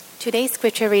Today's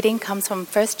scripture reading comes from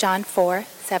 1 John 4,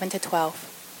 7-12.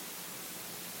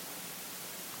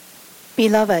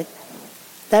 Beloved,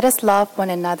 let us love one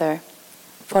another,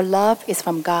 for love is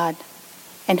from God,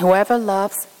 and whoever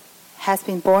loves has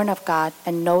been born of God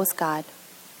and knows God.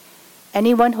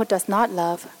 Anyone who does not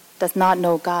love does not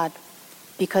know God,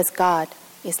 because God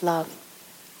is love.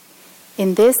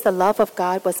 In this the love of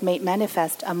God was made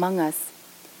manifest among us,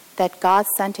 that God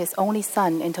sent his only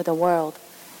Son into the world,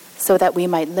 so that we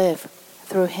might live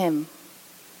through him.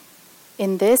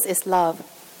 In this is love,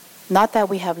 not that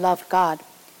we have loved God,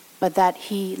 but that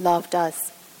he loved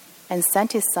us, and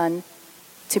sent his Son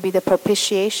to be the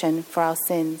propitiation for our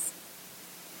sins.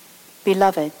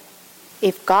 Beloved,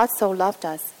 if God so loved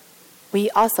us,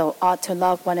 we also ought to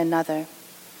love one another.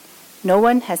 No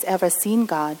one has ever seen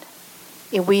God.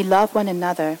 If we love one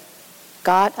another,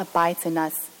 God abides in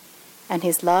us, and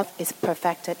his love is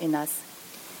perfected in us.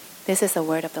 This is the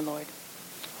word of the Lord.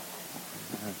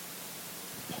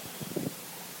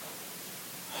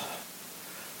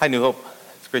 Hi, New Hope.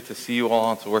 It's great to see you all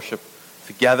and to worship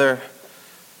together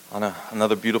on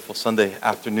another beautiful Sunday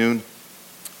afternoon.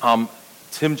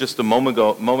 Tim just a moment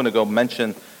ago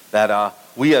mentioned that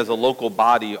we as a local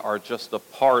body are just a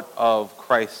part of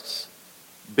Christ's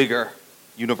bigger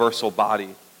universal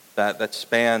body that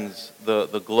spans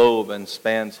the globe and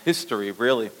spans history,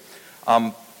 really.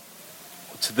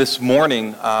 This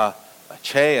morning,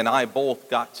 Che and I both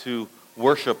got to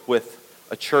worship with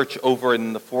a church over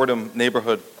in the Fordham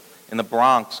neighborhood in the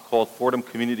Bronx called Fordham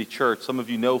Community Church. Some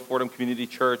of you know Fordham Community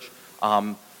Church.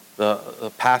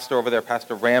 The pastor over there,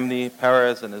 Pastor Ramney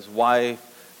Perez and his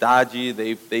wife, Daji,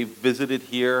 they visited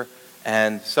here.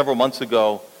 And several months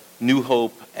ago, New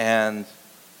Hope and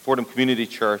Fordham Community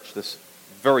Church, this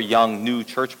very young new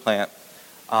church plant,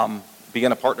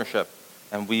 began a partnership.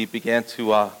 And we began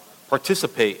to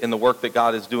participate in the work that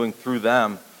God is doing through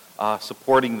them,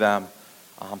 supporting them,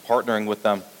 partnering with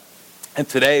them. And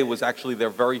today was actually their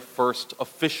very first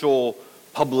official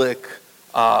public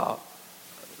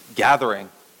gathering,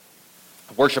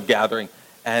 worship gathering.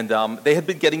 And they had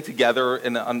been getting together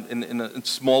in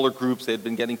smaller groups. They had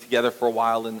been getting together for a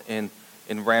while in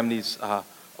Ramney's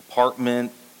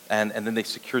apartment. And then they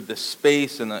secured this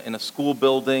space in a school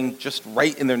building just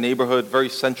right in their neighborhood, very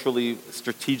centrally,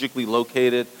 strategically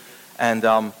located. And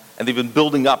they've been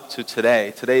building up to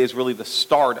today. Today is really the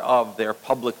start of their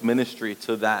public ministry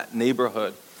to that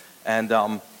neighborhood. And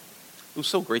it was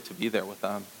so great to be there with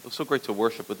them. It was so great to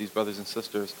worship with these brothers and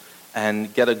sisters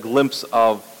and get a glimpse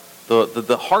of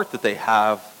the heart that they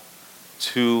have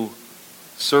to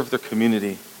serve their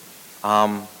community.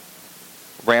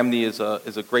 Ramney is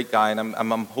a great guy, and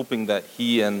I'm hoping that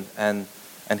he and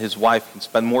his wife can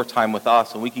spend more time with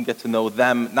us, and we can get to know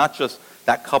them, not just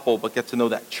that couple, but get to know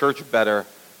that church better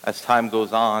as time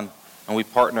goes on, and we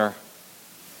partner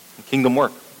in kingdom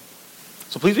work.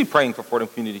 So please be praying for Fordham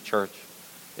Community Church,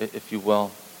 if you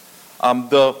will.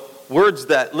 The words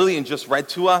that Lillian just read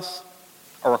to us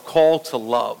are a call to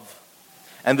love.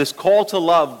 And this call to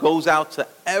love goes out to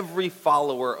every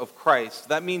follower of Christ.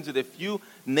 That means that if you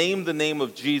name the name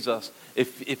of Jesus,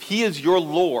 if he is your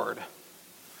Lord,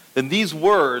 then these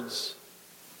words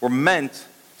were meant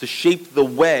to shape the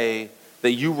way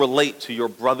that you relate to your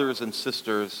brothers and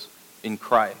sisters in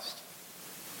Christ.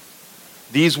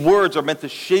 These words are meant to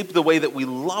shape the way that we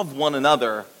love one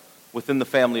another within the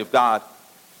family of God.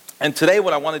 And today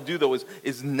what I want to do, though,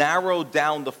 is narrow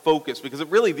down the focus, because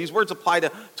these words apply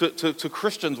to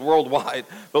Christians worldwide,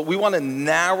 but we want to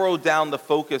narrow down the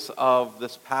focus of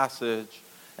this passage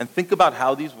and think about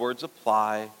how these words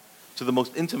apply to the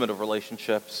most intimate of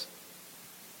relationships,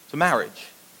 to marriage.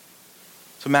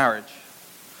 To marriage.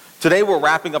 Today we're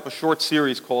wrapping up a short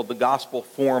series called The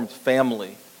Gospel-Formed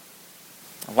Family.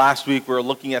 Last week we were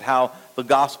looking at how the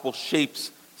gospel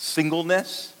shapes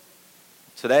singleness.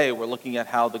 Today we're looking at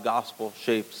how the gospel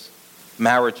shapes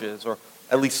marriages, or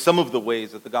at least some of the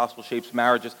ways that the gospel shapes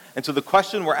marriages. And so the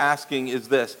question we're asking is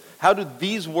this: how do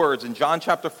these words in John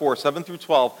chapter 4, 7 through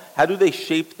 12, how do they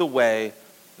shape the way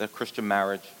that a Christian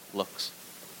marriage looks?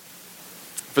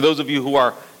 For those of you who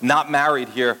are not married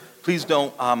here, please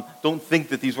don't think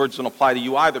that these words don't apply to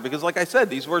you either, because like I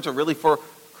said, these words are really for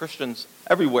Christians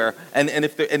everywhere. And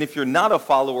if you're not a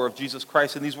follower of Jesus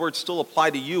Christ, and these words still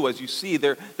apply to you, as you see,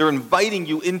 they're inviting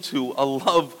you into a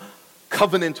love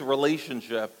covenant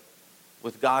relationship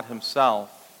with God himself.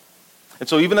 And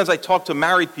so even as I talk to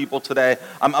married people today,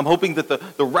 I'm hoping that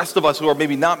the rest of us who are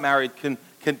maybe not married can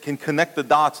connect the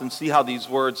dots and see how these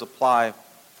words apply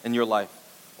in your life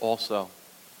also.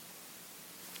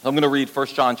 I'm going to read 1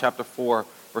 John chapter 4,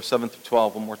 verse 7 through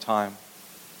 12 one more time.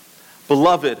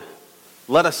 Beloved,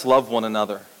 let us love one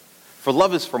another, For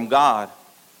love is from God,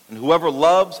 and whoever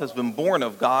loves has been born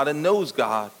of God and knows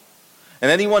God. And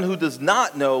anyone who does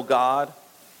not know God,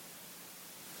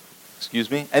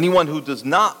 anyone who does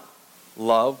not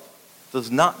love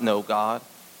does not know God,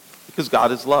 because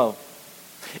God is love.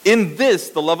 In this,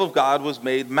 the love of God was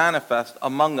made manifest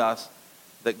among us,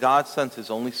 that God sent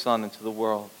his only Son into the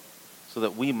world so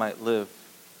that we might live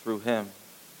through him.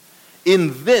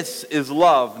 In this is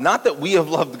love, not that we have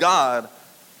loved God,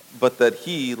 but that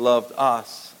he loved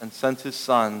us and sent his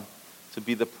Son to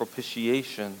be the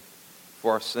propitiation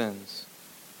for our sins.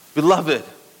 Beloved,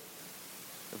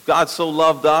 if God so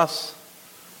loved us,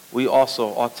 we also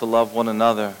ought to love one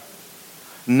another.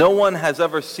 No one has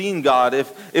ever seen God.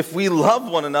 If we love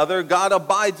one another, God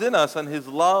abides in us, and his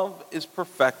love is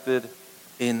perfected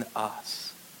in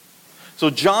us. So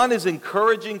John is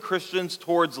encouraging Christians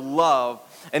towards love,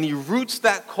 and he roots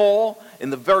that call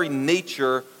in the very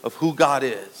nature of who God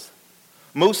is.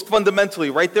 Most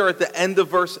fundamentally, right there at the end of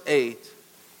verse 8,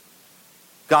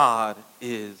 God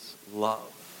is love.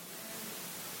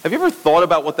 Have you ever thought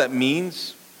about what that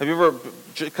means? Have you ever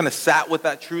kind of sat with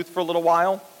that truth for a little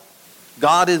while?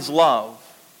 God is love.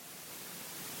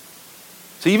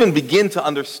 To even begin to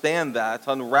understand that,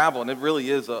 to unravel, and it really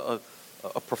is a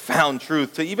profound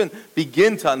truth, to even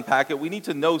begin to unpack it, we need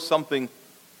to know something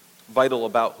vital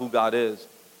about who God is.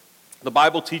 The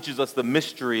Bible teaches us the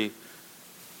mystery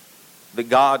that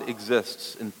God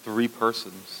exists in three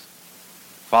persons: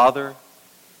 Father,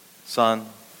 Son,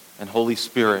 and Holy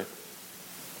Spirit.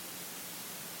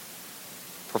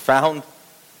 Profound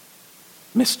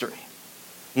mystery.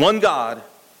 One God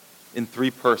in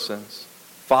three persons: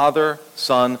 Father,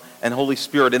 Son, and Holy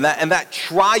Spirit. And that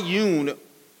triune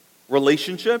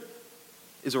relationship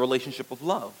is a relationship of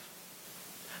love.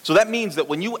 So that means that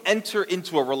when you enter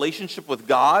into a relationship with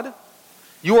God,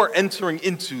 you are entering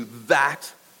into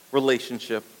that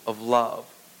relationship of love.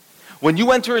 When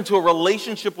you enter into a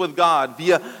relationship with God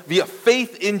via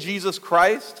faith in Jesus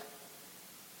Christ,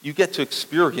 we get to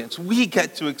experience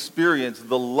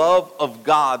the love of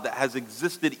God that has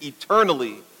existed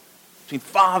eternally between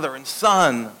Father and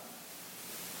Son.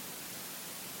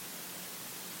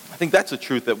 I think that's a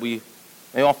truth that we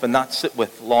may often not sit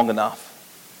with long enough.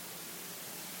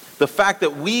 The fact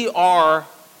that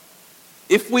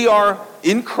if we are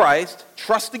in Christ,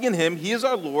 trusting in him, he is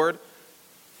our Lord,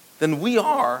 then we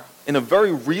are, in a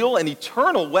very real and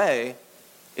eternal way,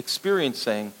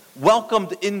 experiencing,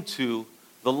 welcomed into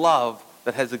the love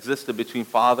that has existed between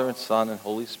Father and Son and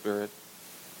Holy Spirit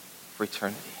for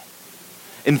eternity.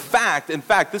 In fact,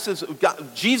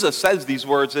 Jesus says these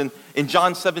words in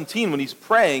John 17 when he's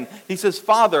praying. He says,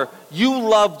 Father, you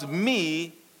loved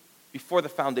me before the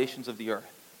foundations of the earth.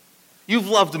 You've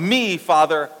loved me,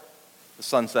 Father, the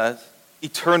Son says,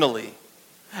 eternally.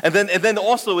 And then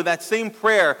also in that same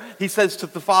prayer, he says to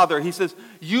the Father, he says,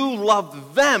 you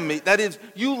loved them. That is,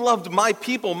 you loved my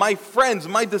people, my friends,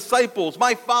 my disciples,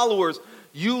 my followers.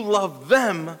 You loved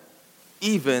them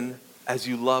even as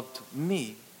you loved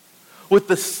me. With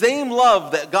the same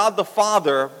love that God the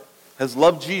Father has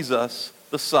loved Jesus,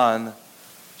 the Son,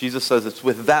 Jesus says, it's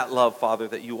with that love, Father,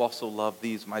 that you also love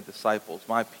these, my disciples,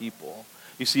 my people.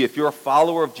 You see, if you're a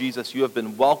follower of Jesus, you have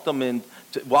been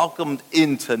welcomed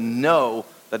in to know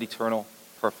that eternal,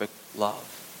 perfect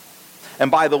love.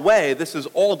 And by the way, this is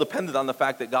all dependent on the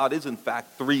fact that God is in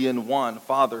fact three in one,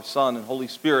 Father, Son, and Holy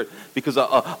Spirit, because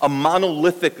a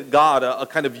monolithic God, a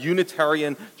kind of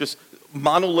Unitarian, just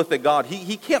monolithic God,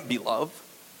 he can't be love.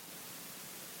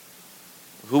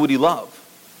 Who would he love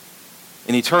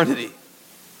in eternity?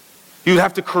 He would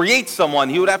have to create someone.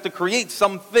 He would have to create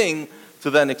something to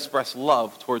then express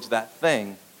love towards that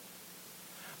thing.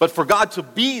 But for God to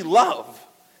be love,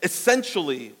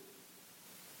 essentially,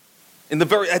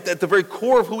 at the very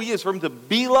core of who he is, for him to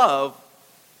be love,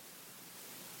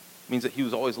 means that he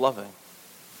was always loving.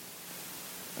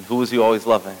 And who was he always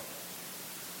loving?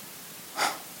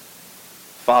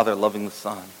 Father loving the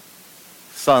Son.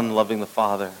 Son loving the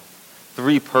Father.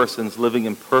 Three persons living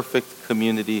in perfect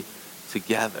community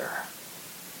together.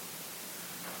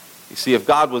 You see, if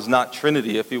God was not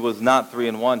Trinity, if he was not three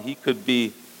in one, he could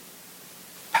be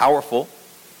powerful,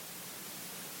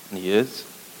 and he is.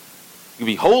 He could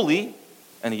be holy,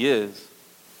 and he is,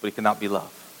 but he cannot be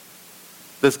love.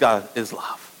 This God is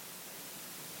love.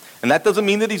 And that doesn't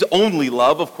mean that he's only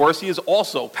love. Of course, he is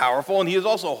also powerful, and he is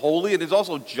also holy, and he's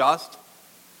also just,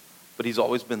 but he's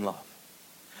always been love.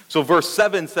 So verse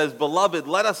 7 says, Beloved,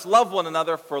 let us love one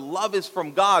another, for love is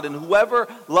from God, and whoever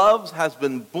loves has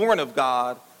been born of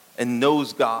God and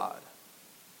knows God.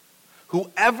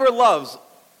 Whoever loves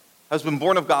has been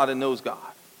born of God and knows God.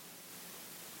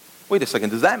 Wait a second,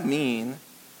 does that mean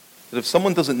That if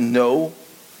someone doesn't know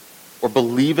or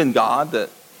believe in God,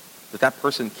 that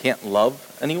person can't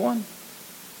love anyone?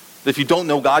 That if you don't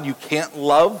know God, you can't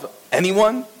love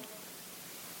anyone?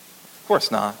 Of course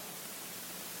not.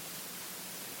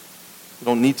 You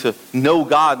don't need to know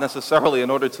God necessarily in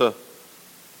order to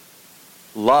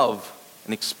love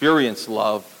and experience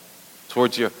love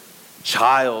towards your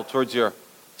child, towards your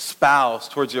spouse,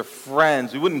 towards your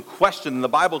friends. We wouldn't question. The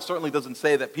Bible certainly doesn't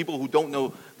say that people who don't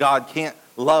know God can't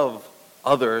love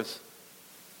others.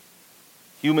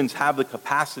 Humans have the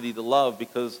capacity to love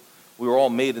because we were all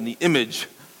made in the image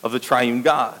of the triune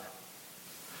God.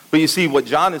 But you see, what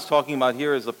John is talking about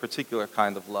here is a particular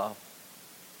kind of love.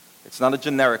 It's not a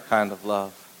generic kind of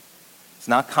love. It's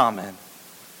not common.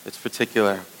 It's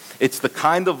particular. It's the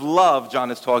kind of love John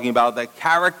is talking about that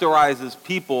characterizes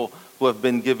people who have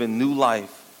been given new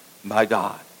life by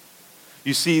God.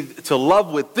 You see, to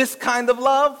love with this kind of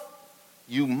love,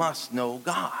 you must know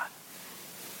God.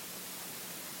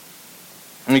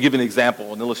 Let me give you an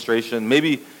example, an illustration.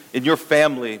 Maybe in your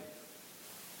family,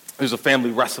 there's a family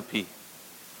recipe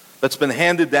that's been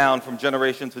handed down from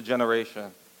generation to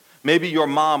generation. Maybe your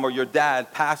mom or your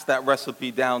dad passed that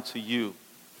recipe down to you.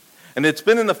 And it's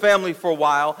been in the family for a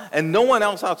while, and no one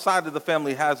else outside of the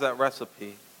family has that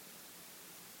recipe.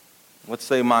 Let's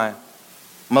say my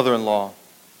mother-in-law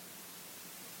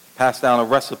passed down a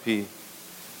recipe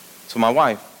to my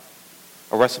wife,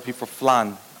 a recipe for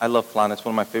flan. I love flan. It's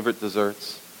one of my favorite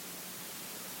desserts.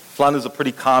 Flan is a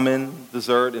pretty common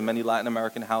dessert in many Latin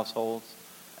American households.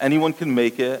 Anyone can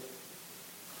make it.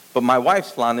 But my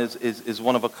wife's flan is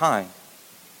one of a kind.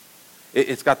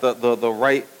 It's got the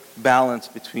right balance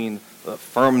between the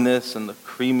firmness and the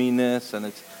creaminess, and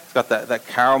it's got that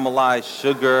caramelized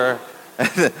sugar.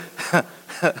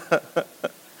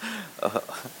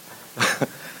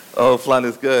 Oh, flan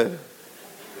is good.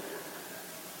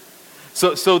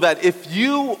 So that if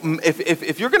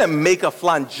you're going to make a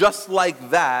flan just like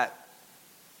that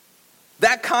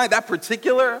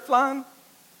particular flan,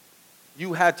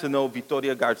 you had to know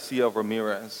Victoria Garcia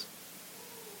Ramirez.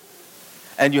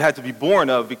 And you had to be born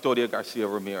of Victoria Garcia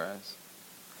Ramirez.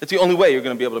 It's the only way you're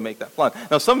going to be able to make that flan.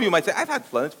 Now, some of you might say, I've had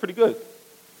flan, it's pretty good.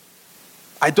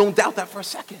 I don't doubt that for a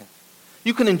second.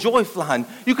 You can enjoy flan.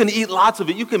 You can eat lots of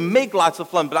it. You can make lots of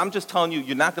flan. But I'm just telling you,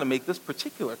 you're not going to make this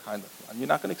particular kind of flan. You're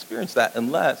not going to experience that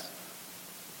unless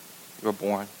you're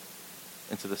born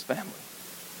into this family.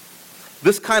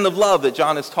 This kind of love that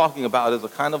John is talking about is a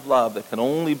kind of love that can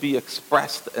only be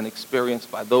expressed and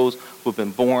experienced by those who have been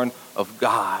born of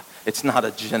God. It's not a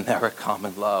generic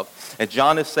common love. And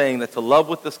John is saying that to love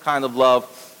with this kind of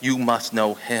love, you must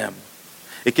know him.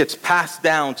 It gets passed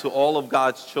down to all of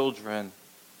God's children.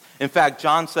 In fact,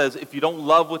 John says, if you don't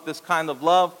love with this kind of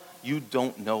love, you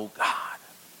don't know God.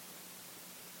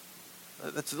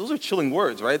 Those are chilling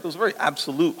words, right? Those are very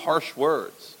absolute, harsh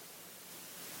words.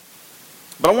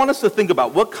 But I want us to think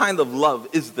about what kind of love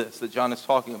is this that John is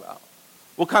talking about?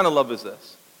 What kind of love is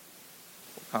this?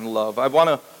 What kind of love? I want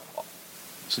to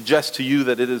suggest to you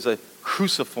that it is a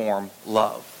cruciform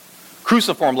love.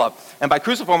 Cruciform love. And by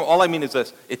cruciform, all I mean is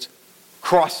this. It's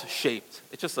cross-shaped.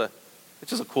 It's just a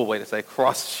cool way to say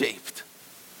cross-shaped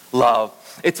love.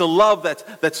 It's a love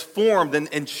that's formed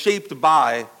and shaped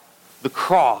by the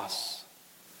cross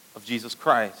of Jesus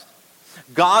Christ.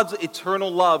 God's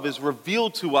eternal love is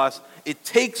revealed to us. It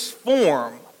takes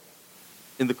form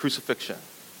in the crucifixion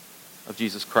of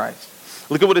Jesus Christ.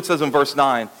 Look at what it says in verse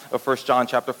 9 of 1 John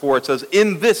chapter 4. It says,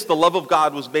 in this the love of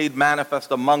God was made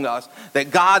manifest among us, that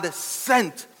God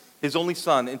sent his only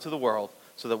Son into the world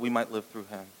so that we might live through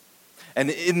him.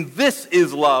 And in this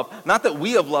is love, not that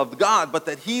we have loved God, but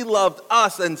that he loved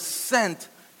us and sent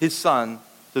his Son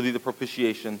to be the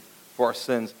propitiation for our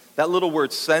sins. That little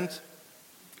word sent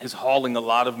is hauling a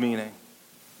lot of meaning.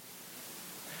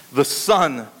 The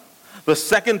Son, the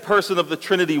second person of the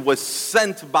Trinity, was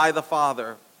sent by the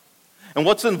Father. And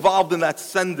what's involved in that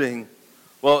sending?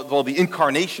 Well, the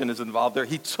incarnation is involved there.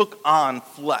 He took on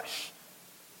flesh,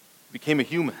 became a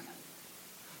human.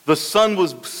 The Son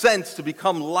was sent to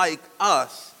become like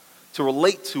us, to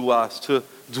relate to us, to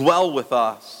dwell with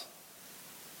us.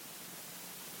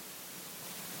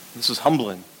 This is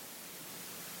humbling.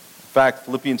 In fact,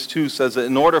 Philippians 2 says that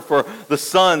in order for the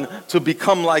Son to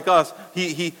become like us,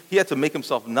 he had to make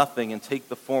himself nothing and take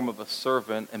the form of a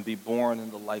servant and be born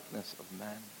in the likeness of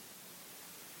men.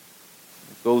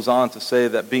 It goes on to say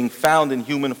that being found in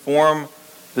human form,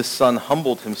 this Son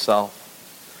humbled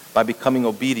himself by becoming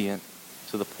obedient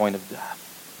to the point of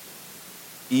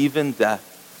death, even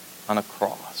death on a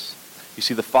cross. You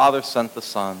see, the Father sent the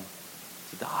Son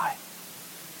to die.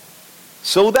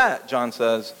 So that, John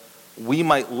says, we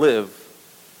might live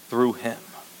through him.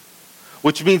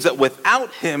 which means that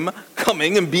without him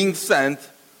coming and being sent,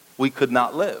 we could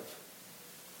not live.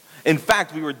 In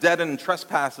fact, we were dead in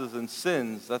trespasses and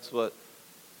sins. That's what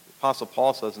the Apostle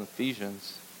Paul says in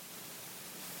Ephesians.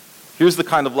 Here's the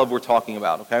kind of love we're talking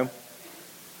about, okay?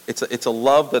 It's a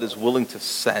love that is willing to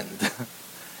send.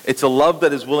 It's a love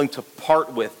that is willing to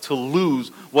part with, to lose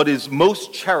what is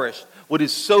most cherished, what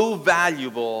is so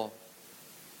valuable,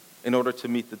 in order to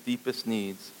meet the deepest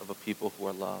needs of a people who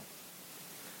are loved.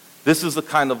 This is the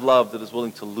kind of love that is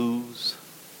willing to lose,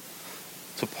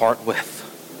 to part with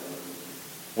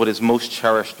what is most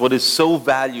cherished, what is so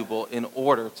valuable, in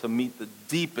order to meet the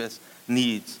deepest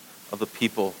needs of the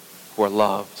people who are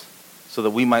loved, so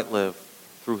that we might live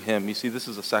through him. You see, this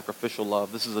is a sacrificial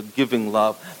love. This is a giving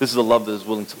love. This is a love that is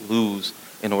willing to lose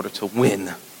in order to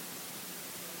win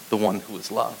the one who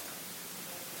is loved.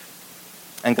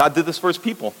 And God did this for his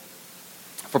people,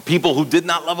 for people who did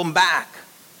not love him back.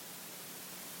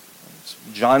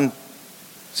 John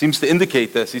seems to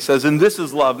indicate this. He says, and this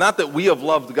is love, not that we have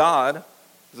loved God,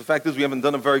 because the fact is we haven't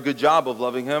done a very good job of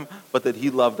loving him, but that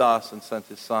he loved us and sent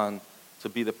his son to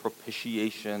be the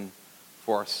propitiation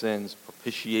for our sins.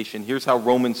 Propitiation. Here's how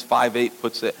Romans 5:8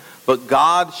 puts it. But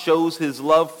God shows his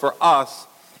love for us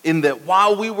in that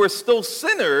while we were still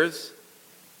sinners,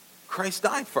 Christ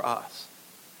died for us.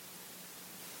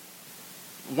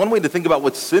 One way to think about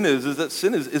what sin is that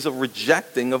sin is a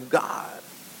rejecting of God.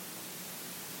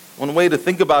 One way to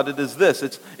think about it is this.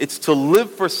 It's to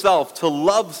live for self, to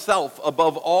love self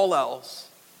above all else,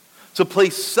 to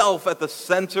place self at the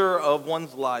center of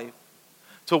one's life,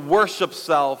 to worship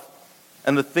self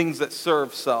and the things that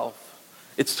serve self.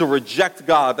 It's to reject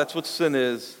God. That's what sin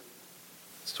is.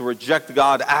 It's to reject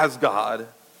God as God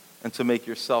and to make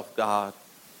yourself God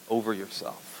over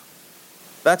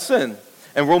yourself. That's sin.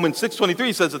 And Romans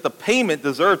 6:23 says that the payment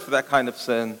deserved for that kind of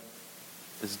sin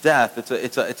is death.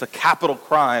 It's a capital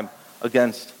crime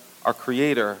against our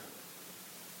Creator.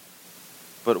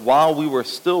 But while we were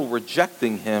still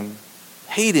rejecting him,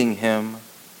 hating him,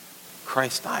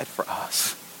 Christ died for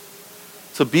us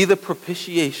to be the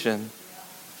propitiation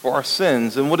for our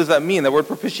sins. And what does that mean? That word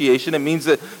propitiation, it means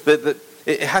that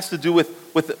it has to do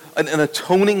with an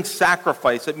atoning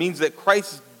sacrifice. It means that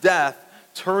Christ's death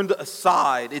turned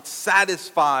aside. It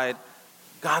satisfied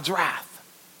God's wrath.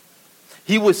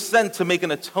 He was sent to make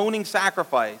an atoning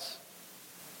sacrifice.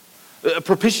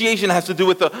 Propitiation has to do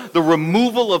with the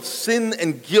removal of sin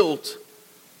and guilt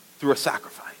through a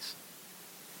sacrifice.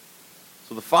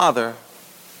 So the Father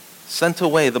sent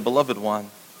away the beloved one,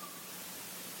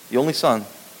 the only Son, to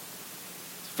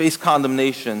face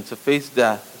condemnation, to face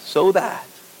death, so that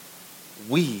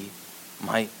we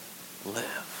might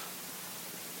live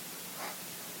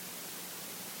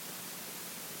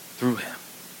through him.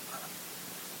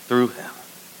 Through him.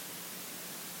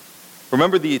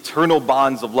 Remember the eternal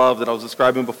bonds of love that I was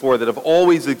describing before that have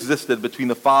always existed between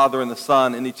the Father and the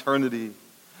Son in eternity.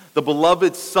 The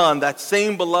beloved Son, that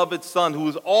same beloved Son who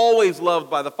was always loved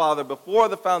by the Father before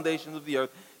the foundations of the earth,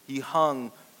 he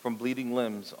hung from bleeding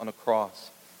limbs on a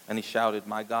cross and he shouted,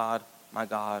 my God,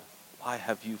 why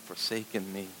have you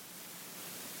forsaken me?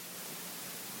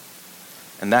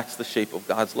 And that's the shape of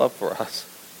God's love for us.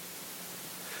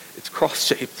 It's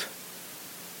cross-shaped.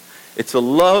 It's a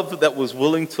love that was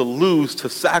willing to lose, to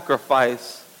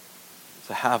sacrifice,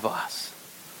 to have us,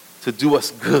 to do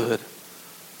us good,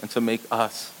 and to make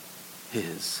us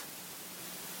his.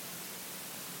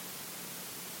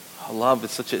 Love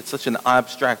is such an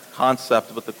abstract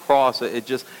concept, but the cross,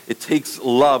 it takes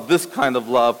love, this kind of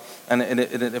love, and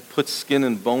it puts skin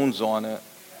and bones on it,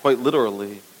 quite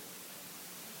literally.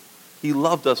 He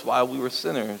loved us while we were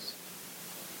sinners.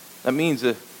 That means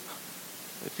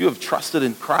if you have trusted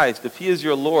in Christ, if he is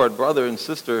your Lord, brother and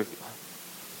sister,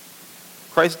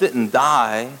 Christ didn't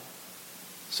die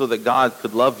so that God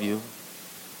could love you.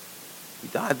 He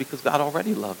died because God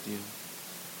already loved you.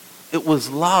 It was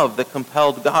love that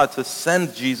compelled God to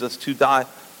send Jesus to die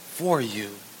for you.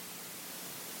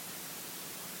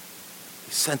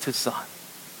 He sent his Son.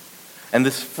 And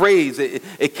this phrase,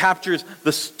 it captures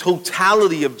the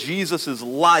totality of Jesus'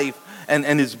 life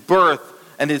and his birth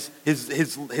and his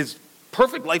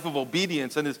perfect life of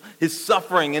obedience and his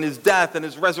suffering and his death and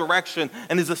his resurrection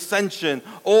and his ascension.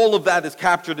 All of that is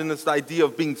captured in this idea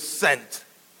of being sent.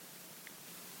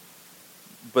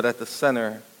 But at the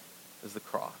center is the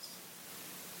cross.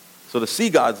 So to see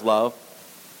God's love,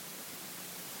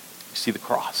 you see the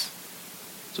cross.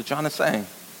 So John is saying,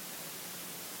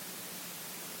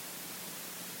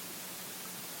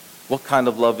 what kind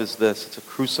of love is this? It's a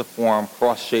cruciform,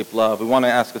 cross-shaped love. We want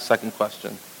to ask a second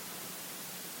question.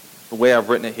 The way I've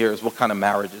written it here is, what kind of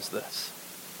marriage is this?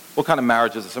 What kind of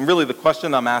marriage is this? And really the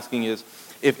question I'm asking is,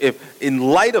 if in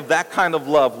light of that kind of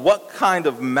love, what kind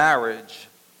of marriage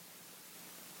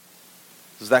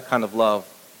does that kind of love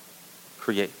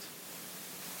create?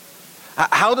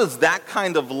 How does that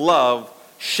kind of love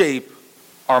shape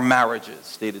our marriages,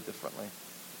 stated differently?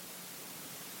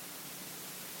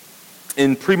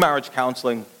 In pre-marriage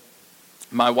counseling,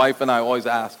 my wife and I always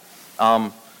ask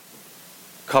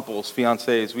couples,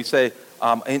 fiancés, we say,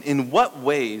 in what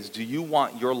ways do you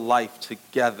want your life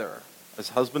together as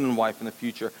husband and wife in the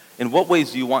future? In what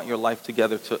ways do you want your life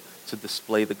together to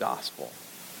display the gospel,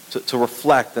 to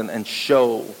reflect and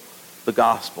show the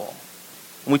gospel?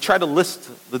 And we try to list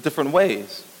the different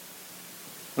ways.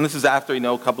 And this is after,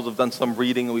 couples have done some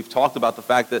reading, and we've talked about the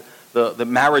fact that the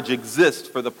marriage exists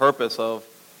for the purpose of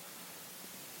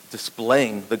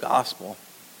displaying the gospel.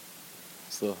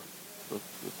 It's the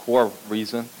core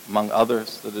reason, among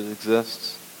others, that it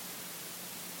exists.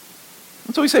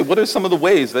 And so we say, what are some of the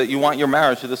ways that you want your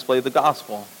marriage to display the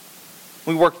gospel?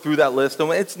 We work through that list,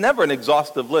 and it's never an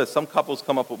exhaustive list. Some couples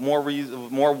come up with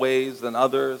more ways than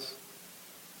others.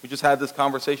 We just had this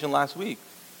conversation last week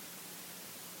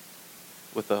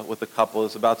with a couple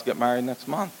that's about to get married next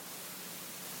month.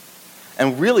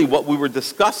 And really what we were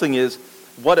discussing is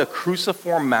what a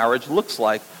cruciform marriage looks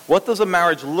like. What does a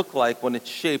marriage look like when it's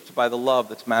shaped by the love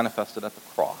that's manifested at the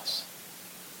cross?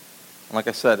 And like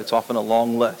I said, it's often a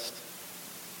long list.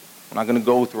 We're not going to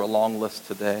go through a long list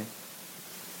today.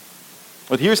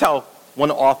 But here's how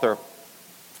one author,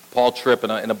 Paul Tripp,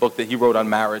 in a book that he wrote on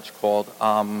marriage called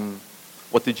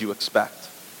What Did You Expect?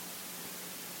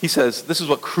 He says, this is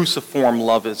what cruciform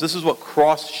love is. This is what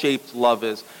cross-shaped love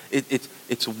is.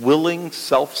 It's willing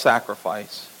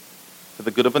self-sacrifice for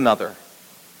the good of another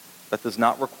that does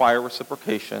not require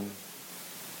reciprocation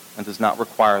and does not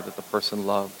require that the person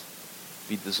loved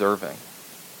be deserving.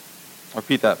 I'll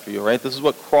repeat that for you, right? This is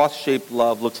what cross-shaped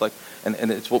love looks like, and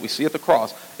it's what we see at the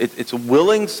cross. It's a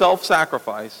willing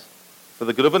self-sacrifice for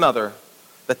the good of another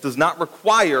that does not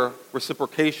require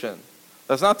reciprocation.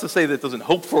 That's not to say that it doesn't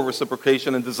hope for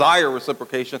reciprocation and desire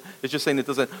reciprocation. It's just saying it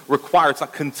doesn't require, it's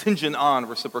not contingent on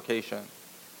reciprocation.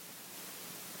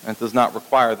 And it does not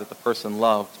require that the person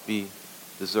loved be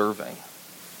deserving.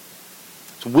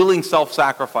 It's willing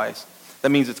self-sacrifice.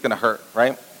 That means it's going to hurt,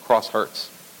 right? Cross hurts.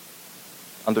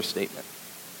 Understatement.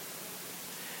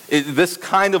 This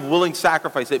kind of willing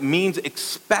sacrifice, it means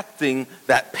expecting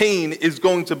that pain is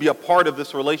going to be a part of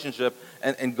this relationship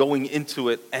and going into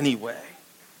it anyway.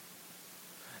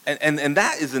 And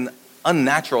that is an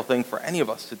unnatural thing for any of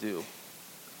us to do.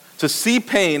 To see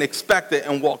pain, expect it,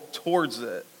 and walk towards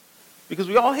it. Because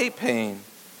we all hate pain.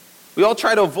 We all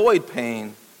try to avoid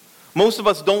pain. Most of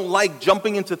us don't like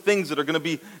jumping into things that are going to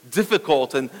be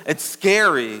difficult and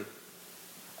scary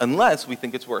unless we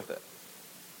think it's worth it.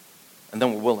 And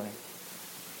then we're willing.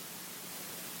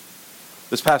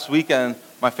 This past weekend,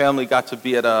 my family got to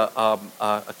be at a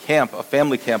camp, a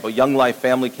family camp, a Young Life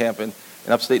family camp in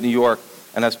upstate New York.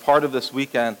 And as part of this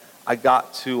weekend, I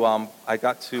got to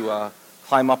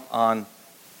climb up on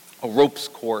a ropes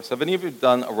course. Have any of you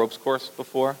done a ropes course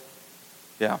before?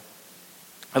 Yeah.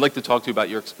 I'd like to talk to you about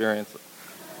your experience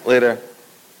later.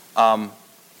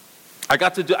 I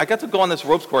got to go on this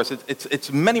ropes course.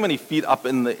 It's many feet up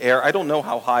in the air. I don't know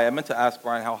how high. I meant to ask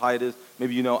Brian how high it is.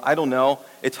 Maybe you know. I don't know.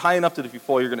 It's high enough that if you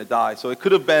fall, you're going to die. So it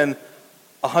could have been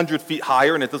 100 feet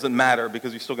higher, and it doesn't matter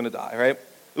because you're still going to die, right?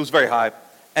 It was very high.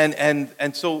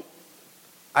 And so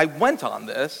I went on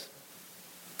this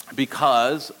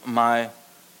because my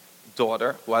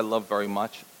daughter, who I love very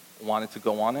much, wanted to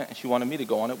go on it, and she wanted me to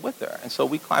go on it with her. And so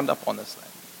we climbed up on this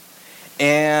thing.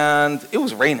 And it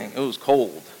was raining. It was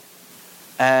cold.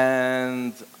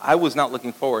 And I was not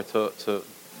looking forward to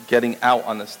getting out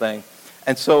on this thing.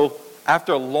 And so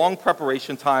after a long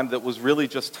preparation time that was really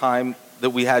just time that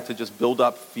we had to just build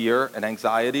up fear and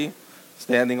anxiety,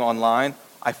 standing online,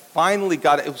 I finally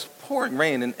got it. It was pouring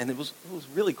rain, and it was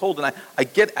really cold. And I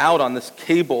get out on this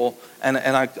cable, and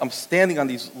I'm standing on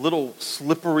these little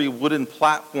slippery wooden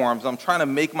platforms. I'm trying to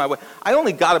make my way. I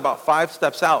only got about 5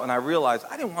 steps out, and I realized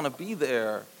I didn't want to be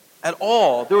there at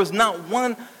all. There was not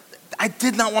one. I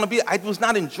did not want to be. I was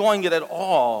not enjoying it at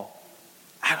all.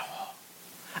 At all.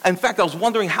 In fact, I was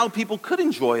wondering how people could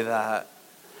enjoy that.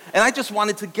 And I just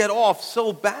wanted to get off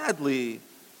so badly.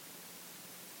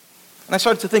 And I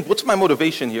started to think, what's my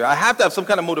motivation here? I have to have some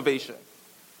kind of motivation.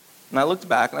 And I looked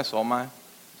back and I saw my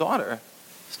daughter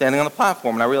standing on the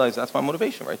platform, and I realized that's my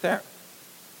motivation right there.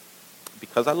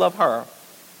 Because I love her,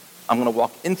 I'm going to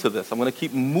walk into this. I'm going to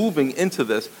keep moving into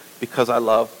this because I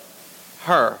love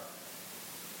her.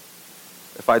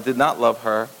 If I did not love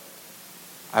her,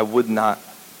 I would not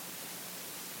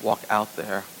walk out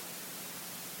there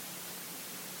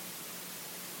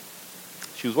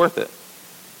She was worth it.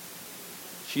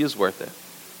 She is worth it.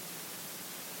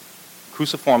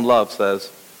 Cruciform love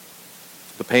says,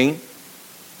 the pain,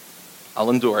 I'll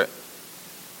endure it.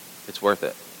 It's worth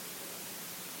it.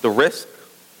 The risk,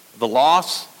 the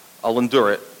loss, I'll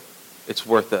endure it. It's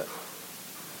worth it.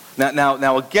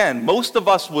 Now, again, most of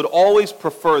us would always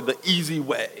prefer the easy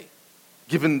way,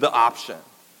 given the option.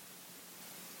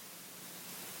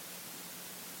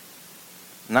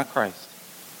 Not Christ.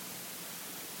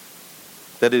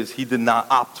 That is, he did not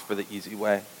opt for the easy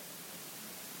way.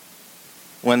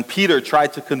 When Peter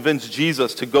tried to convince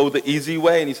Jesus to go the easy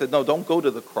way, and he said, no, don't go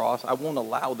to the cross. I won't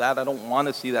allow that. I don't want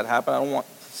to see that happen. I don't want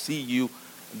to see you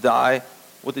die.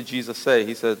 What did Jesus say?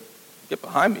 He said, get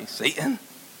behind me, Satan.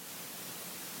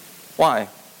 Why?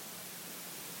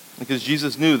 Because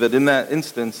Jesus knew that in that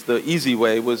instance, the easy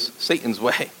way was Satan's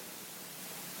way.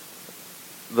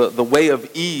 The way of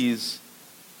ease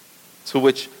to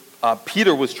which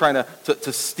Peter was trying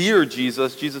to steer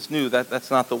Jesus. Jesus knew that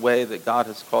that's not the way that God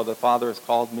has called, the Father has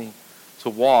called me to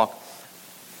walk.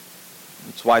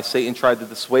 That's why Satan tried to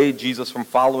dissuade Jesus from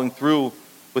following through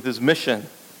with his mission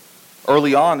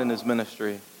early on in his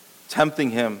ministry,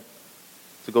 tempting him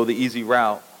to go the easy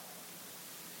route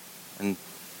and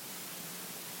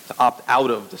to opt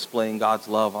out of displaying God's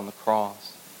love on the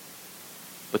cross.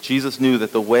 But Jesus knew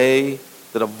that the way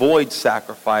that avoids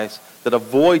sacrifice, that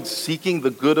avoids seeking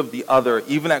the good of the other,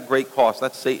 even at great cost,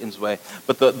 that's Satan's way.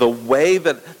 But the way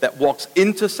that walks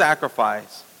into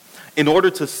sacrifice in order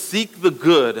to seek the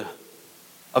good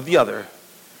of the other,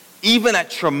 even at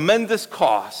tremendous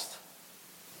cost,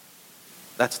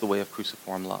 that's the way of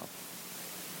cruciform love.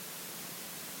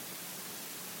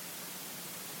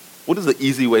 What does the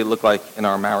easy way look like in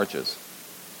our marriages?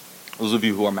 Those of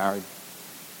you who are married.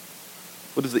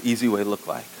 What does the easy way look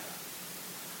like?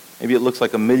 Maybe it looks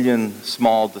like a million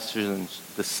small decisions.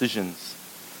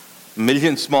 A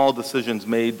million small decisions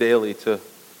made daily to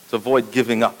avoid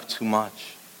giving up too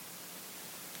much.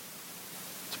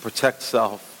 To protect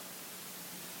self.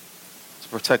 To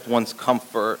protect one's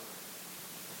comfort.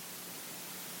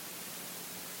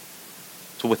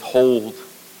 To withhold.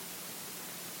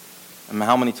 And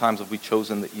how many times have we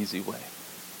chosen the easy way?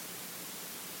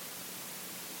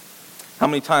 How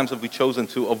many times have we chosen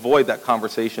to avoid that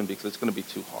conversation because it's going to be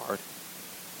too hard,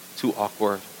 too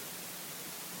awkward?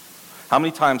 How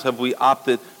many times have we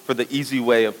opted for the easy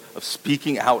way of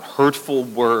speaking out hurtful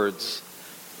words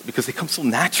because they come so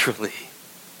naturally?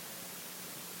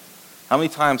 How many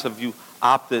times have you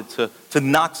opted to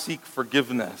not seek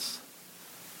forgiveness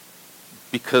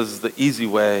because the easy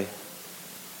way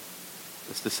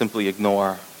is to simply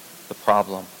ignore the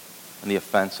problem and the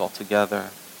offense altogether?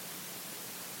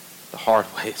 The hard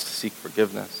way is to seek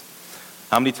forgiveness.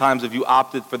 How many times have you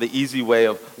opted for the easy way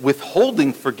of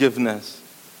withholding forgiveness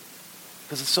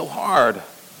because it's so hard?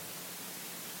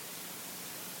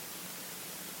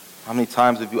 How many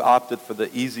times have you opted for the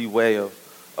easy way of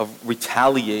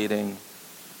retaliating,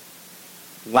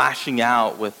 lashing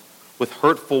out with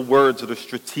hurtful words that are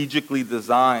strategically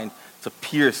designed to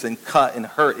pierce and cut and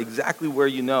hurt exactly where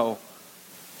you know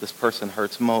this person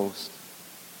hurts most?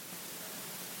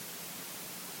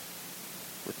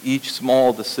 With each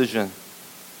small decision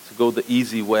to go the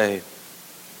easy way,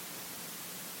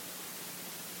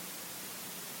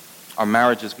 our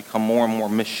marriages become more and more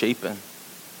misshapen.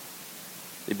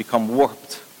 They become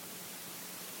warped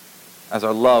as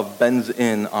our love bends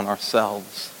in on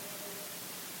ourselves,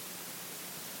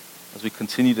 as we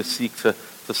continue to seek to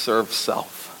serve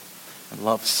self and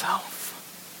love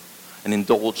self and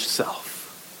indulge self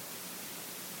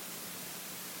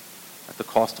at the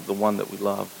cost of the one that we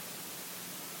love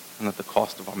and at the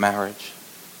cost of our marriage.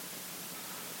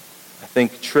 I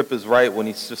think Tripp is right when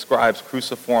he describes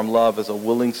cruciform love as a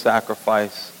willing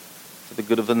sacrifice for the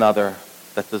good of another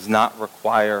that does not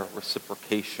require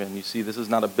reciprocation. You see, this is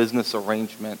not a business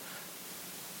arrangement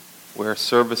where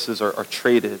services are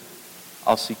traded.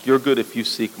 I'll seek your good if you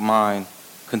seek mine.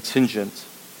 Contingent,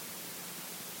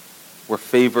 where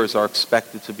favors are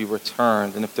expected to be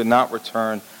returned. And if they're not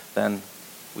returned, then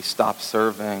we stop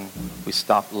serving, we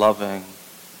stop loving.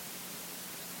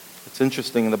 It's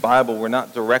interesting, in the Bible, we're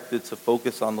not directed to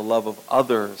focus on the love of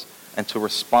others and to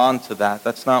respond to that.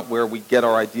 That's not where we get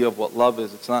our idea of what love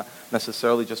is. It's not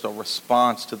necessarily just a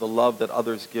response to the love that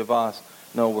others give us.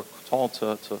 No, we're told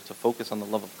to focus on the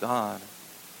love of God.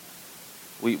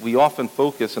 We often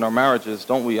focus in our marriages,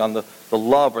 don't we, on the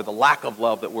love or the lack of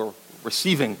love that we're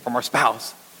receiving from our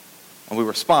spouse. And we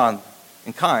respond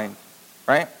in kind,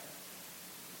 right?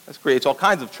 This creates all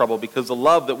kinds of trouble because the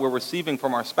love that we're receiving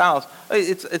from our spouse,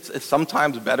 it's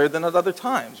sometimes better than at other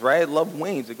times, right? Love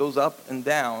wanes. It goes up and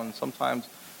down. Sometimes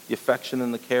the affection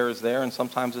and the care is there, and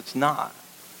sometimes it's not.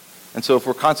 And so if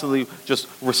we're constantly just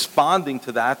responding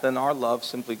to that, then our love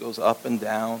simply goes up and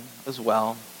down as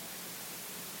well.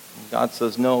 And God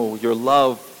says, no, your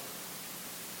love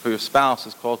for your spouse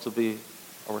is called to be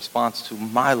a response to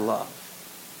my love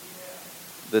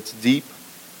that's deep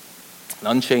and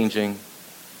unchanging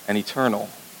and eternal.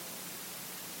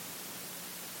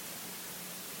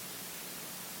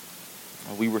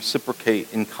 We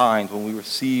reciprocate in kind. When we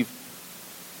receive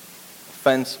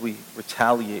offense, we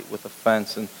retaliate with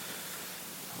offense. And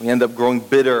we end up growing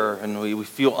bitter, and we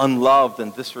feel unloved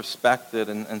and disrespected,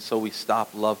 and so we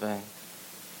stop loving.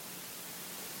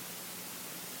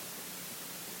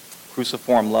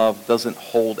 Cruciform love doesn't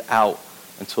hold out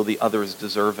until the other is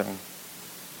deserving.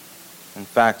 In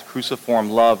fact, cruciform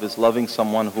love is loving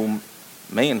someone who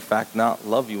may in fact not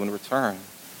love you in return.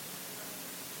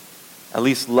 At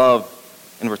least love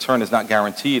in return is not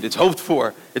guaranteed. It's hoped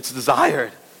for. It's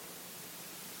desired.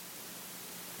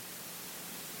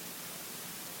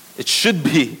 It should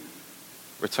be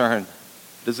returned.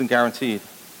 It isn't guaranteed.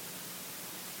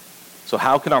 So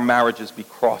how can our marriages be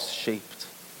cross-shaped?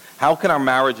 How can our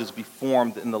marriages be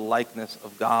formed in the likeness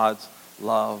of God's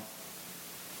love?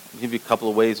 I'll give you a couple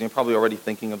of ways, and you're probably already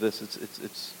thinking of this.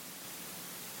 It's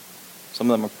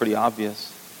some of them are pretty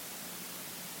obvious.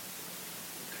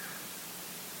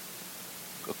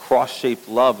 A cross-shaped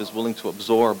love is willing to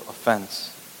absorb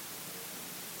offense.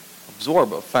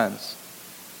 Absorb offense.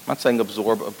 I'm not saying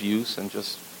absorb abuse and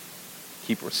just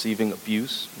keep receiving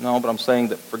abuse. No, but I'm saying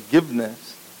that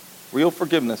forgiveness, real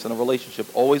forgiveness in a relationship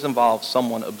always involves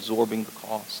someone absorbing the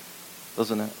cost,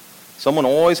 doesn't it? Someone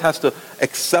always has to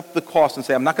accept the cost and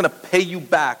say, I'm not going to pay you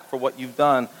back for what you've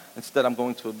done. Instead, I'm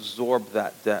going to absorb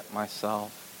that debt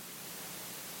myself.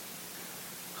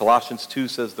 Colossians 2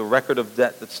 says, the record of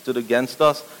debt that stood against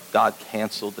us, God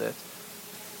canceled it.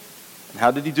 And how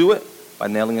did he do it? By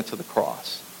nailing it to the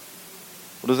cross.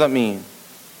 What does that mean?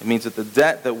 It means that the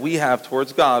debt that we have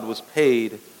towards God was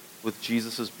paid with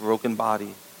Jesus' broken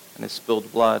body and his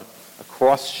spilled blood. A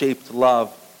cross-shaped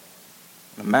love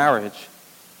in a marriage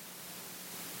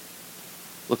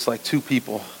looks like two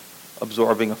people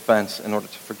absorbing offense in order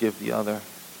to forgive the other.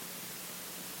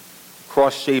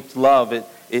 Cross-shaped love,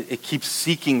 it keeps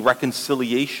seeking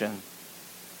reconciliation.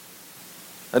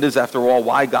 That is, after all,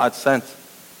 why God sent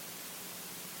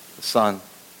the Son.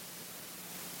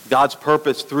 God's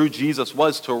purpose through Jesus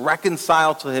was to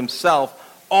reconcile to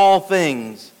himself all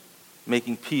things,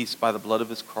 making peace by the blood of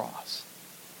his cross.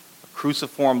 A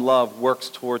cruciform love works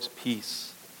towards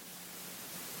peace.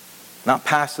 Not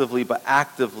passively, but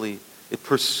actively. It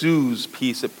pursues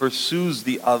peace. It pursues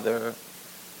the other.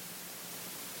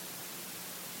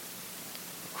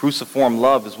 Cruciform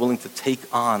love is willing to take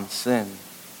on sin.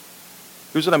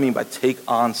 Here's what I mean by take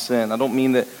on sin. I don't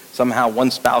mean that somehow one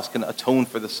spouse can atone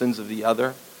for the sins of the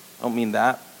other. I don't mean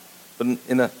that. But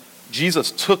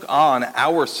Jesus took on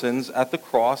our sins at the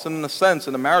cross, and in a sense,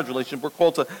 in a marriage relationship, we're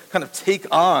called to kind of take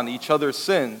on each other's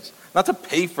sins. Not to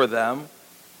pay for them,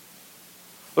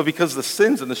 but because the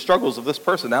sins and the struggles of this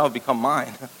person now have become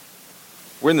mine.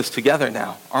 We're in this together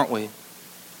now, aren't we?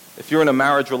 If you're in a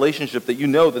marriage relationship, that you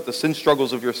know that the sin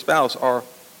struggles of your spouse are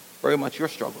very much your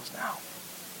struggles now.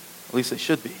 At least they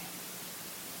should be.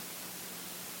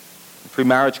 In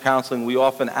pre-marriage counseling, we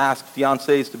often ask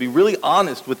fiancés to be really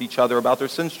honest with each other about their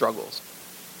sin struggles.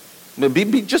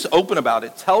 Be just open about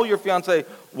it. Tell your fiancé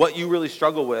what you really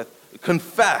struggle with.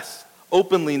 Confess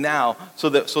openly now, so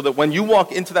that when you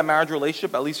walk into that marriage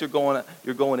relationship, at least you're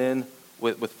going in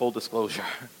with full disclosure.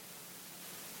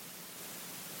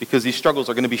 Because these struggles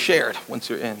are going to be shared once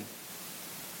you're in.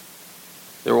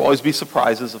 There will always be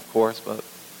surprises, of course, but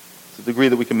to the degree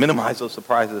that we can minimize those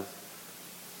surprises,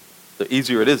 the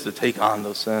easier it is to take on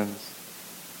those sins.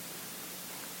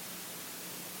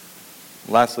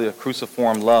 Lastly, a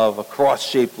cruciform love, a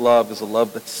cross-shaped love, is a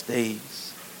love that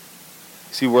stays.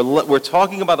 See, we're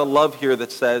talking about a love here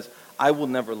that says, I will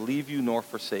never leave you nor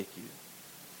forsake you.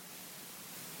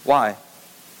 Why?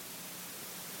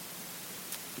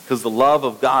 Because the love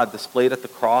of God displayed at the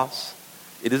cross,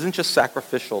 it isn't just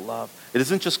sacrificial love. It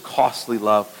isn't just costly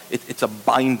love. It's a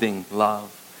binding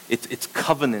love. It's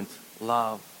covenant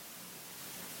love.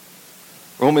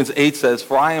 Romans 8 says,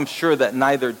 for I am sure that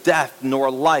neither death nor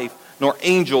life, nor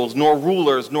angels, nor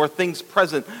rulers, nor things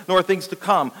present, nor things to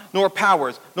come, nor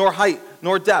powers, nor height,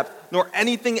 nor depth, nor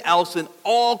anything else in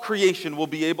all creation will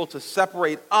be able to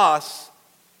separate us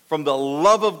from the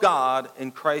love of God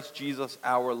in Christ Jesus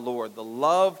our Lord. The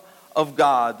love of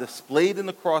God displayed in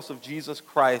the cross of Jesus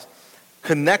Christ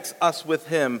connects us with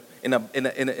him in a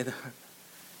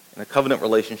covenant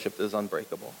relationship that is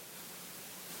unbreakable.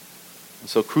 And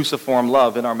so cruciform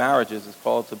love in our marriages is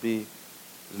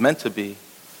meant to be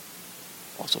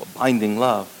also a binding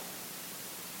love.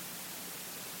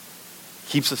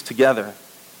 Keeps us together.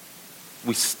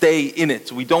 We stay in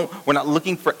it. We're not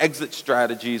looking for exit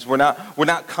strategies. We're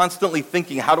not constantly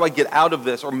thinking, how do I get out of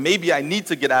this? Or maybe I need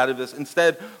to get out of this.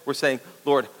 Instead, we're saying,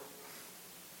 Lord,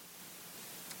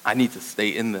 I need to stay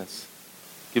in this.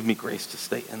 Give me grace to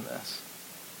stay in this.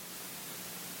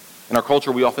 In our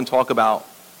culture, we often talk about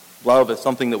love as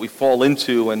something that we fall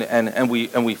into and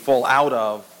we fall out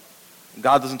of.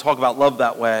 God doesn't talk about love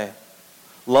that way.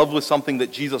 Love was something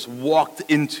that Jesus walked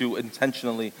into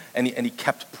intentionally, and he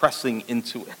kept pressing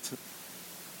into it.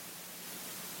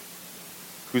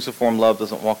 Cruciform love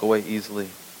doesn't walk away easily.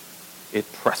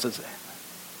 It presses in.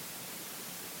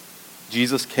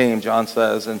 Jesus came, John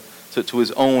says, and to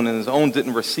his own, and his own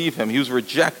didn't receive him. He was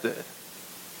rejected.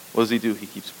 What does he do? He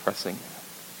keeps pressing in.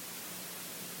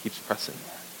 Keeps pressing in.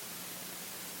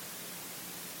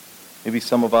 Maybe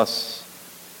some of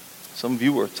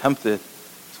you are tempted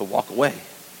to walk away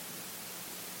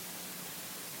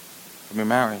from your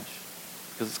marriage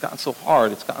because it's gotten so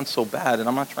hard, it's gotten so bad, and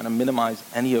I'm not trying to minimize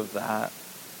any of that.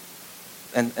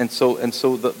 And so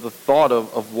the thought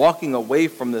of walking away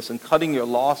from this and cutting your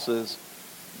losses,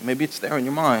 maybe it's there in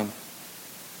your mind.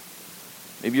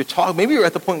 Maybe you're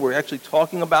at the point where you're actually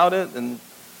talking about it, and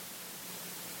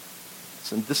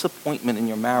some disappointment in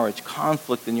your marriage,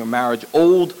 conflict in your marriage,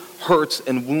 old hurts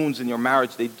and wounds in your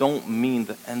marriage. They don't mean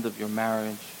the end of your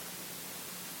marriage. In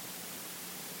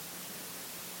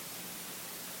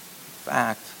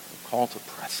fact, the call to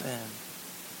press in.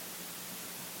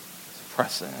 To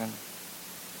press in.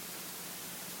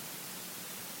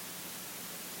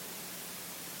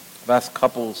 I've asked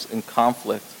couples in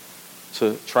conflict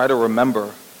to try to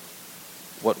remember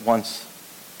what once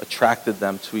attracted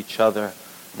them to each other.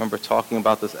 I remember talking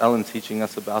about this, Ellen teaching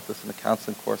us about this in the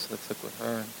counseling course that I took with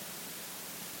her.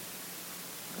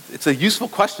 It's a useful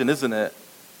question, isn't it?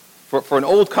 For an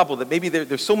old couple that maybe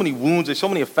there's so many wounds, there's so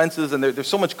many offenses, and there's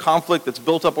so much conflict that's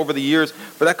built up over the years,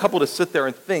 for that couple to sit there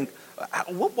and think,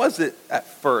 what was it at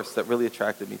first that really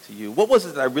attracted me to you? What was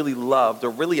it that I really loved or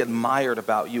really admired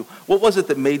about you? What was it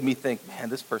that made me think, man,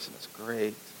 this person is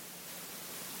great?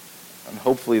 And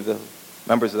hopefully the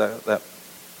members of that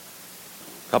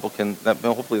couple can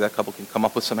come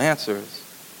up with some answers.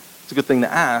 It's a good thing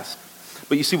to ask.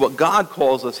 But you see, what God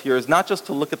calls us here is not just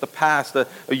to look at the past,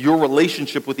 your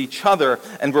relationship with each other,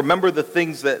 and remember the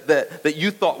things that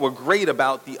you thought were great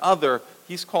about the other.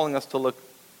 He's calling us to look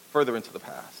further into the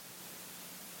past,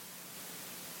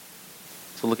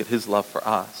 to look at his love for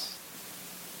us.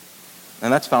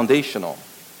 And that's foundational.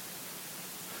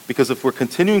 Because if we're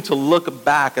continuing to look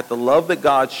back at the love that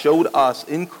God showed us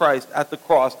in Christ at the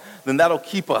cross, then that'll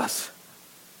keep us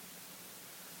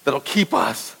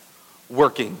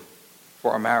working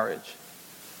for our marriage.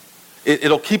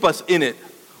 It'll keep us in it,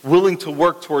 willing to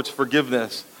work towards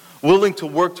forgiveness, willing to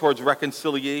work towards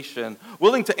reconciliation,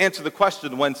 willing to answer the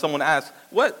question when someone asks,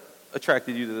 what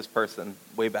attracted you to this person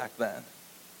way back then?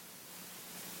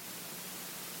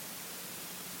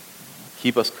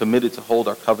 Keep us committed to hold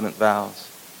our covenant vows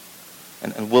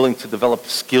and willing to develop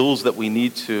skills that we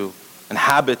need to and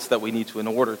habits that we need to in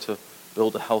order to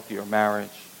build a healthier marriage.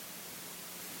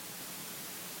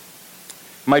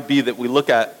 It might be that we look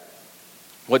at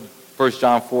what 1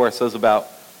 John 4 says about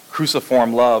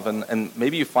cruciform love, and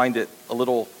maybe you find it a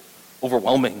little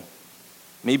overwhelming,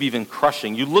 maybe even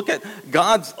crushing. You look at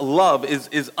God's love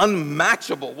is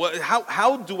unmatchable.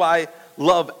 How do I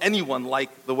love anyone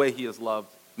like the way he has loved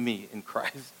me in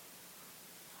Christ?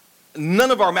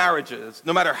 None of our marriages,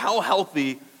 no matter how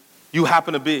healthy you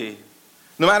happen to be,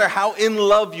 no matter how in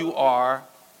love you are,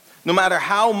 no matter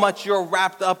how much you're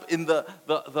wrapped up in the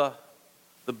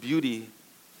beauty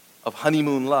of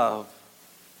honeymoon love,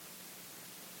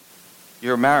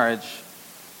 your marriage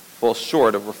falls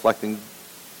short of reflecting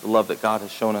the love that God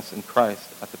has shown us in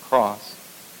Christ at the cross.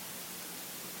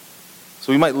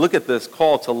 So we might look at this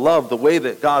call to love the way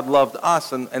that God loved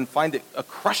us and find it a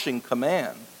crushing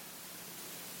command.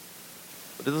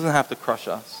 But it doesn't have to crush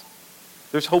us.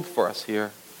 There's hope for us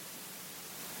here.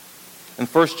 In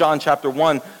 1 John chapter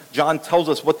 1, John tells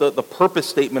us what the purpose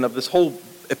statement of this whole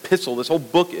epistle, this whole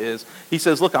book is. He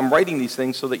says, look, I'm writing these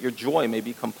things so that your joy may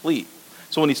be complete.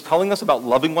 So when he's telling us about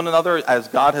loving one another as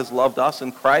God has loved us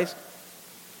in Christ,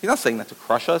 he's not saying that to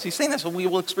crush us. He's saying that so we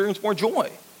will experience more joy.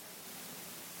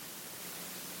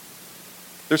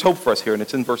 There's hope for us here, and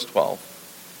it's in verse 12,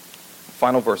 the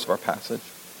final verse of our passage.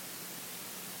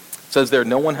 It says there,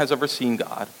 no one has ever seen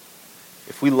God.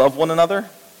 If we love one another,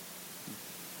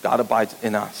 God abides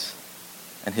in us,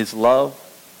 and his love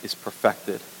is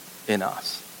perfected in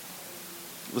us.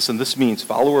 Listen, this means,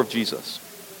 follower of Jesus,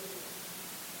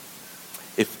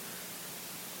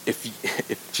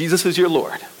 if Jesus is your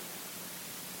Lord,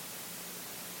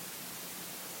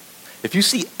 if you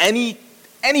see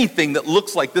anything that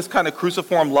looks like this kind of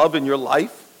cruciform love in your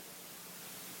life,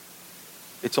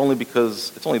 it's only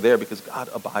there because God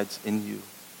abides in you.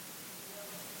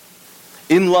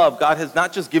 In love, God has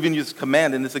not just given you this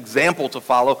command and this example to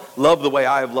follow, love the way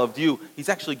I have loved you. He's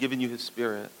actually given you his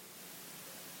Spirit.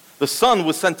 The Son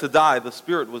was sent to die. The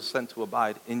Spirit was sent to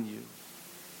abide in you.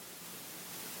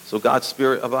 So God's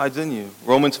Spirit abides in you.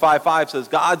 Romans 5:5 says,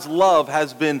 God's love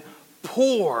has been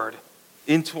poured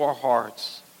into our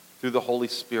hearts through the Holy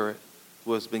Spirit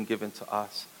who has been given to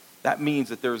us. That means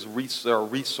that there are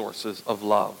resources of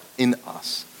love in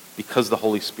us because the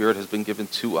Holy Spirit has been given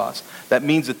to us. That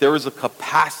means that there is a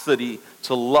capacity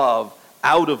to love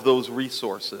out of those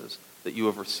resources that you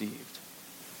have received.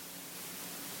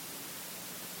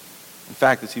 In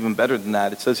fact, it's even better than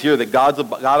that. It says here that God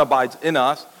abides in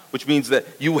us, which means that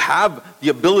you have the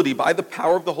ability by the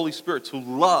power of the Holy Spirit to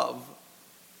love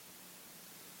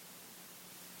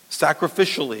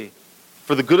sacrificially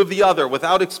for the good of the other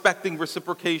without expecting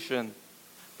reciprocation.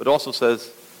 But also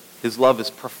says his love is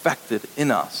perfected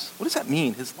in us. What does that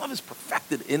mean? His love is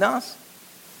perfected in us?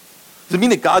 Does it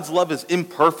mean that God's love is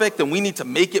imperfect and we need to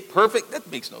make it perfect?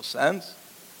 That makes no sense.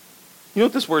 You know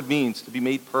what this word means, to be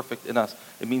made perfect in us?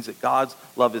 It means that God's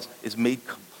love is made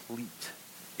complete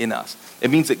in us. It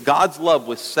means that God's love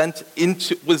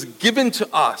was given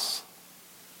to us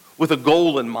with a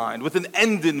goal in mind, with an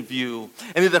end in view,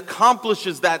 and it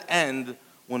accomplishes that end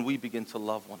when we begin to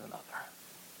love one another.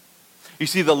 You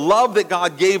see, the love that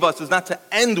God gave us is not to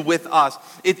end with us.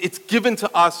 It's given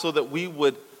to us so that we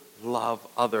would love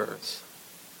others.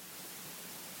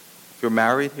 If you're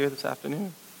married here this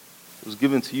afternoon, it was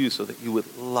given to you so that you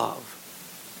would love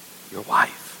your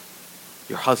wife,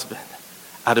 your husband,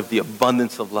 out of the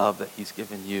abundance of love that he's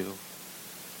given you.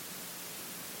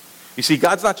 You see,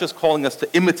 God's not just calling us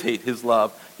to imitate his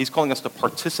love, he's calling us to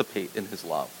participate in his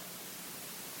love.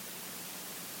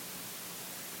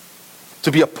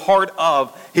 To be a part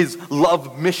of his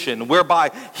love mission,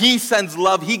 whereby he sends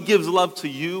love, he gives love to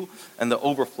you, and the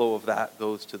overflow of that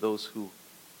goes to those who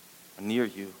are near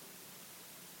you.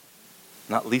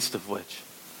 Not least of which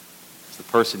is the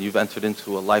person you've entered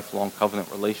into a lifelong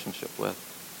covenant relationship with.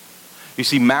 You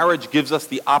see, marriage gives us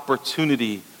the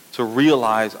opportunity to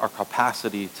realize our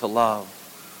capacity to love.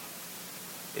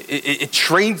 It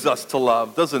trains us to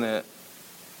love, doesn't it?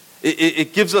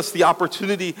 It gives us the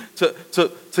opportunity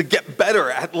to get better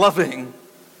at loving.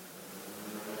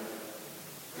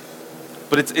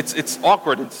 But it's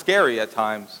awkward and scary at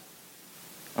times,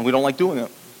 and we don't like doing it.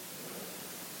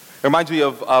 It reminds me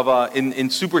of in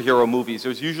superhero movies,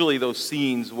 there's usually those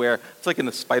scenes where, it's like in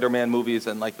the Spider-Man movies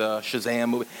and like the Shazam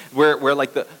movie, where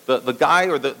like the guy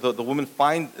or the woman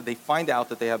find out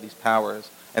that they have these powers,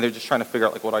 and they're just trying to figure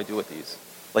out, like, what do I do with these?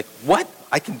 Like, what?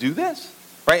 I can do this?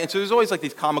 Right? And so there's always like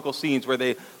these comical scenes where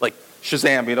they, like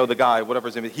Shazam, you know, the guy, whatever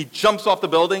his name is, he jumps off the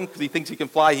building because he thinks he can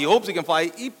fly. He hopes he can fly.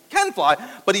 He can fly,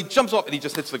 but he jumps off and he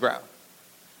just hits the ground.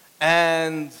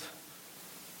 But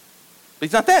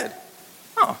he's not dead.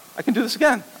 Oh, I can do this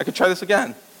again. I can try this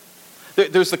again.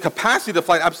 There's the capacity to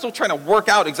fly. I'm still trying to work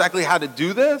out exactly how to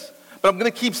do this, but I'm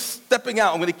going to keep stepping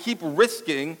out. I'm going to keep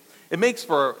risking. It makes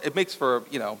for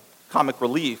comic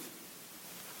relief.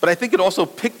 But I think it also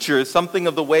pictures something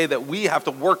of the way that we have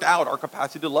to work out our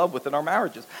capacity to love within our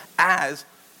marriages as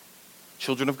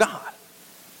children of God.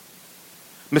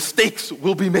 Mistakes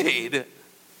will be made.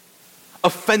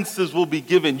 Offenses will be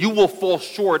given. You will fall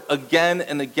short again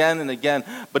and again and again.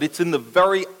 But it's in the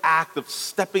very act of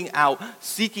stepping out,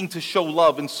 seeking to show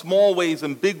love in small ways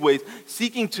and big ways,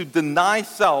 seeking to deny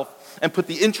self and put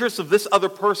the interests of this other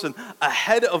person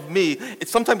ahead of me.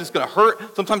 Sometimes it's going to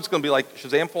hurt. Sometimes it's going to be like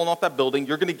Shazam falling off that building.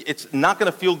 It's not going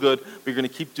to feel good, but you're going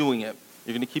to keep doing it.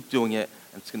 You're going to keep doing it,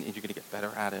 and you're going to get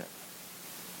better at it.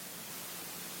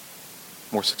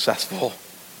 More successful.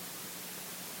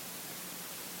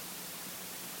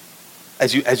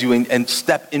 As you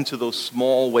step into those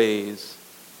small ways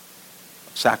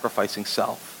of sacrificing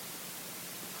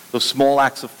self, those small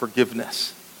acts of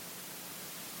forgiveness,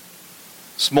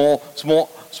 small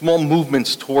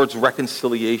movements towards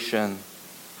reconciliation,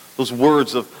 those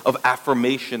words of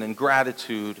affirmation and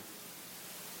gratitude,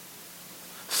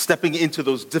 stepping into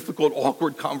those difficult,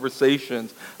 awkward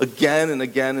conversations again and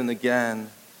again and again.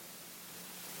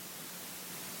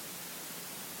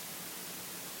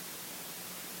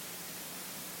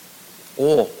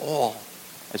 All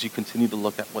as you continue to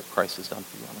look at what Christ has done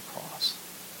for you on the cross.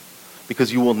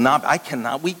 Because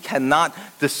we cannot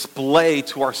display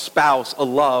to our spouse a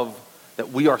love that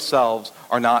we ourselves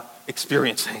are not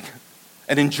experiencing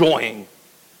and enjoying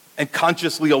and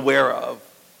consciously aware of.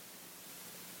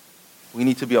 We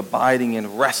need to be abiding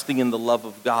and resting in the love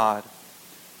of God.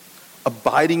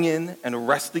 Abiding in and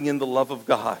resting in the love of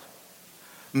God.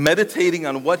 Meditating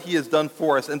on what he has done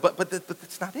for us. But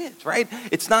that's not it, right?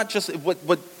 It's not just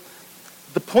what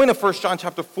the point of 1 John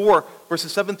chapter 4,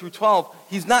 verses 7 through 12,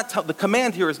 the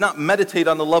command here is not meditate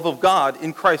on the love of God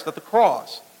in Christ at the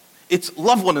cross. It's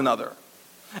love one another.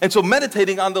 And so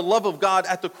meditating on the love of God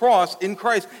at the cross in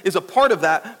Christ is a part of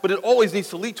that, but it always needs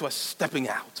to lead to us stepping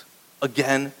out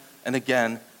again and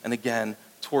again and again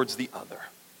towards the other,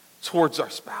 towards our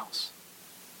spouse.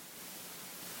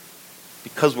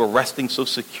 Because we're resting so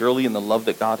securely in the love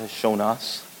that God has shown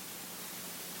us,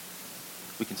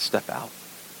 we can step out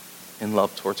in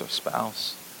love towards our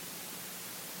spouse.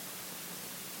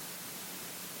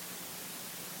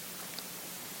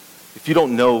 If you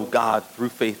don't know God through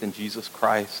faith in Jesus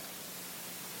Christ,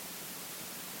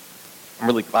 I'm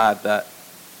really glad that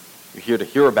you're here to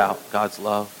hear about God's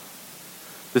love.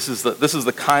 This is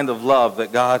the kind of love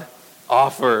that God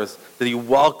offers, that he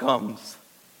welcomes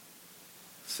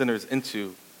sinners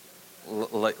into,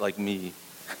 like me.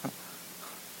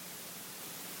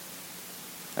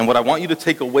 And what I want you to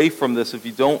take away from this, if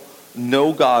you don't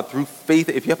know God through faith,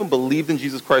 if you haven't believed in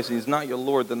Jesus Christ and he's not your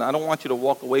Lord, then I don't want you to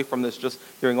walk away from this just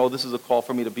hearing, oh, this is a call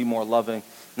for me to be more loving.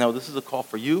 No, this is a call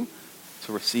for you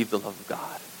to receive the love of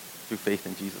God through faith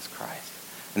in Jesus Christ.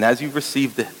 And as you've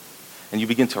received it, and you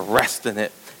begin to rest in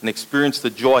it and experience the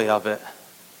joy of it,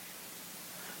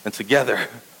 and together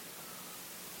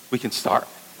we can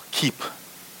keep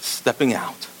stepping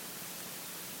out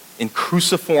in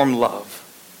cruciform love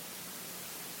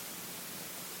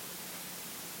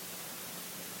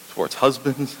towards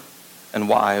husbands and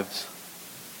wives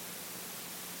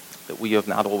that we have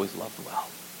not always loved well.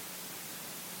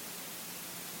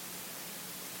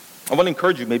 I want to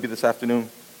encourage you maybe this afternoon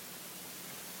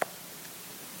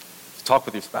to talk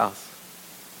with your spouse.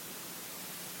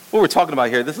 What we're talking about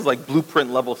here, this is like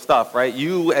blueprint level stuff, right?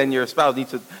 You and your spouse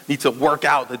need to work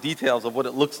out the details of what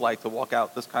it looks like to walk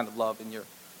out this kind of love in your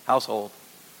household.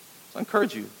 So I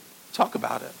encourage you, talk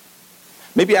about it.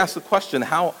 Maybe ask the question,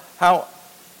 how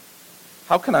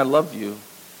can I love you?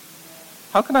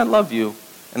 How can I love you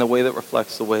in a way that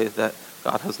reflects the way that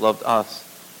God has loved us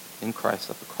in Christ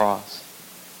at the cross?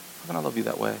 How can I love you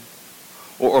that way?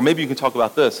 Or maybe you can talk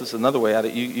about this. This is another way at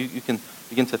it. You can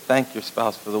begin to thank your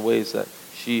spouse for the ways that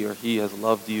she or he has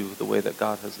loved you the way that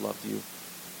God has loved you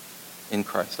in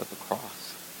Christ at the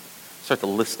cross. Start to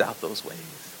list out those ways.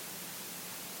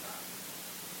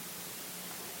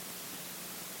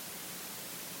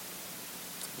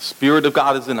 The Spirit of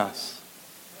God is in us.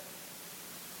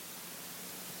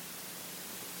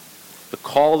 The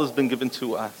call has been given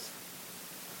to us.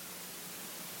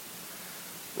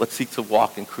 Let's seek to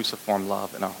walk in cruciform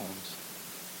love in our homes.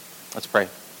 Let's pray.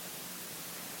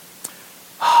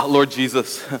 Lord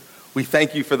Jesus, we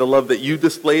thank you for the love that you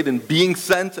displayed in being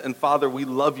sent. And Father, we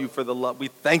love you for the love. We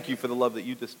thank you for the love that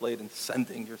you displayed in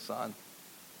sending your Son.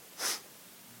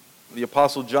 The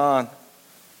Apostle John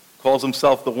calls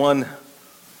himself the one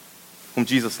whom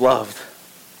Jesus loved.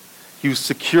 He was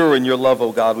secure in your love,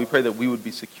 oh God. We pray that we would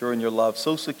be secure in your love.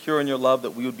 So secure in your love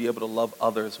that we would be able to love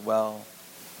others well.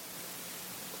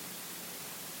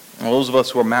 And those of us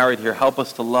who are married here, help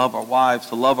us to love our wives,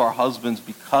 to love our husbands,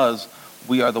 because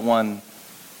we are the one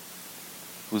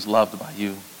who's loved by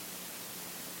you.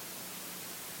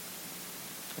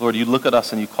 Lord, you look at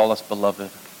us and you call us beloved.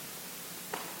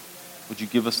 Would you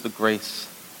give us the grace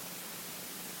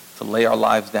to lay our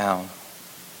lives down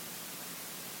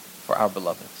for our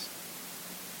beloveds?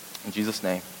 In Jesus'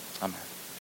 name, amen.